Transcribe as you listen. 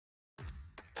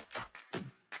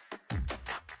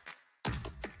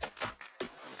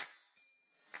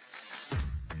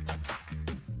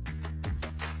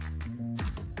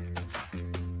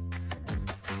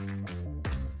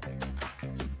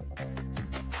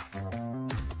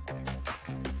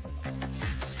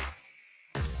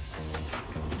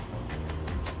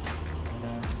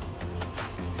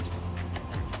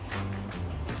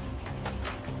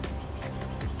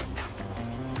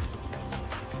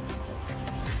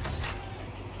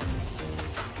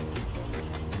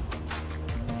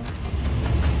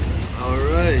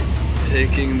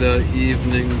taking the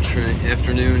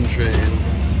afternoon train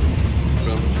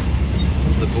from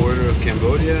the border of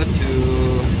Cambodia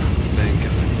to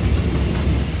Bangkok.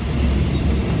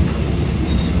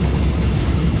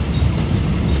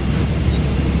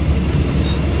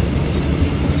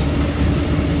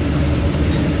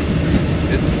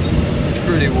 It's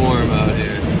pretty warm out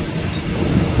here.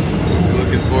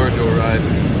 Looking forward to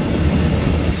arriving.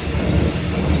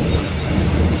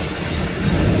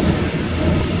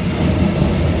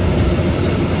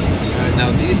 Now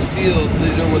these fields,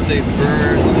 these are what they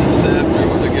burn. This is after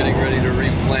when they're getting ready to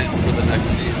replant for the next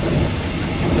season.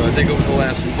 So I think over the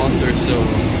last month or so,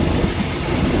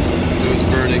 it was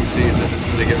burning season. It's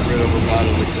when they get rid of a lot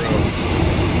of the growth.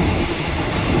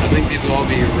 So I think these will all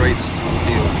be rice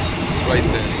fields, rice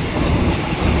paddies.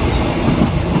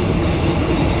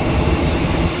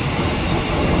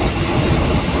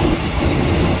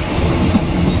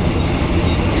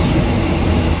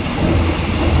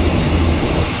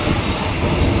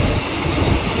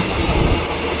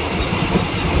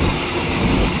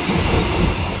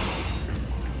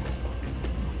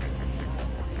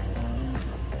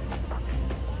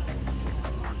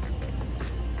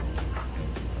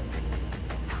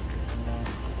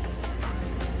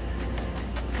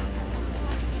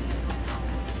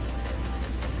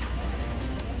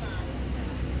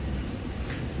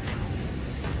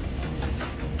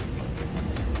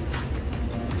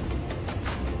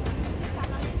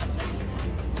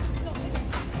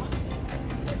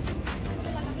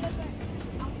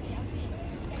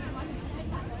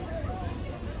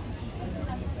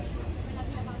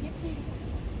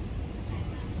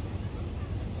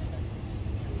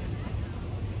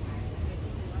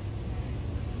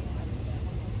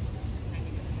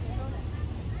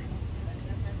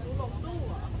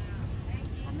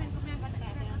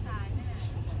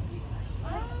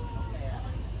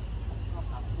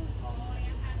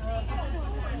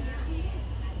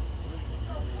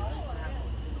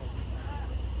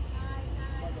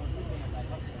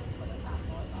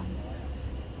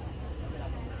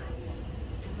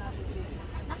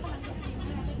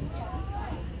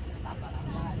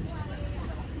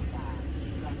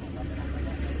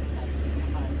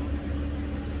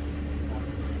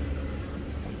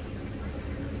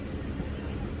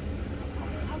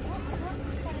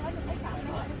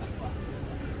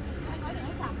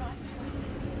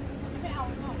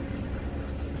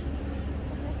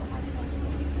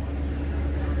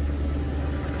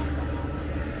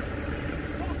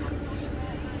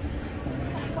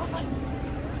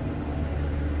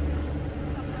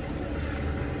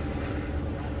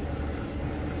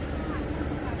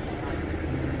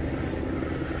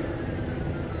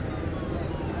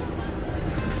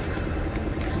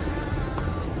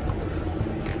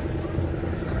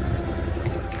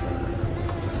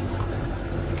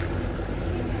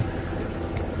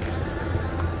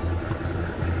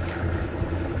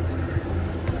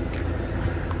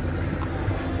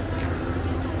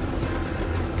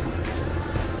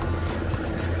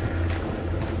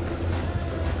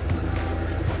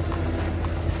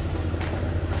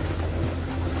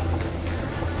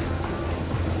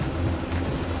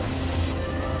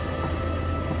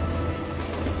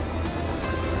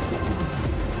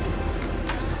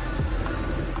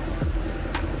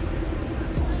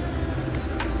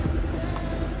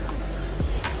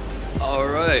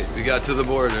 Alright, we got to the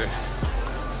border.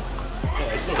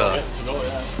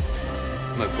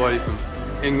 My buddy from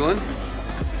England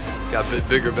got a bit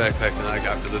bigger backpack than I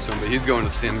got for this one, but he's going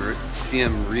to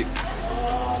Siem Reap.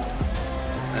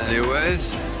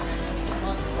 Anyways,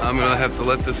 I'm gonna have to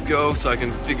let this go so I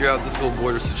can figure out this whole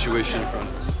border situation in front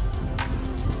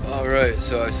of me. Alright,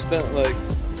 so I spent like,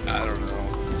 I don't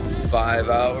know, 5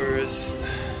 hours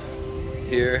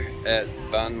here at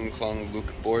Ban Klong Luk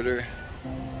border.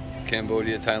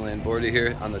 Cambodia Thailand border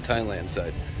here on the Thailand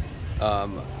side.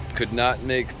 Could not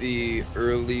make the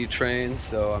early train,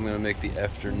 so I'm gonna make the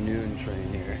afternoon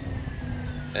train here.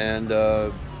 And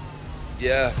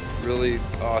yeah, really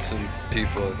awesome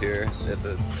people here at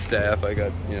the staff. I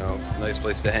got, you know, nice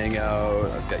place to hang out.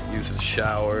 I've got use of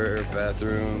shower,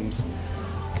 bathrooms.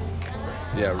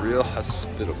 Yeah, real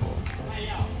hospitable.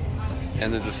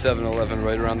 And there's a 7-Eleven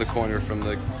right around the corner from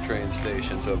the train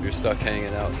station, so if you're stuck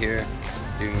hanging out here,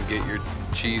 you can get your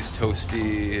cheese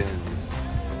toasty and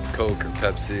Coke or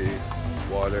Pepsi,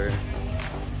 water.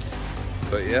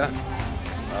 But yeah,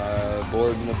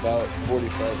 board in about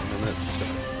 45 minutes. So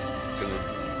gonna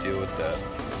deal with that.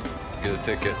 Get a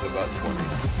ticket in about 20.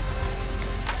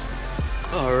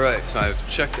 Alright, so I've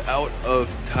checked out of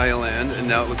Thailand and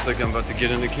now it looks like I'm about to get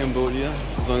into Cambodia,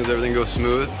 as long as everything goes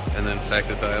smooth, and then back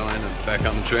to Thailand and back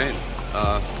on the train.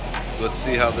 let's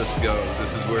see how this goes.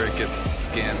 This is where it gets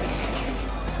scammy.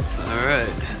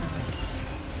 Alright.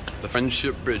 It's the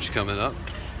Friendship Bridge coming up.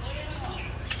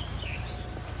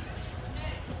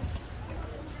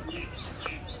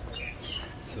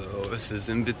 So this is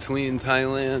in between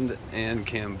Thailand and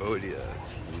Cambodia.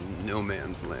 It's no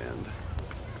man's land.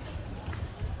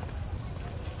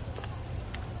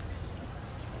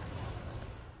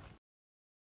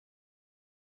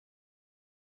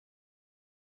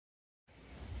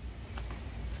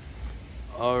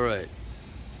 Alright,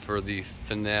 for the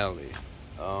finale,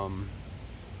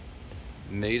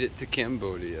 made it to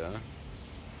Cambodia,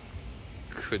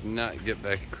 could not get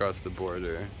back across the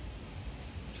border,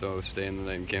 so staying the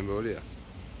night in Cambodia.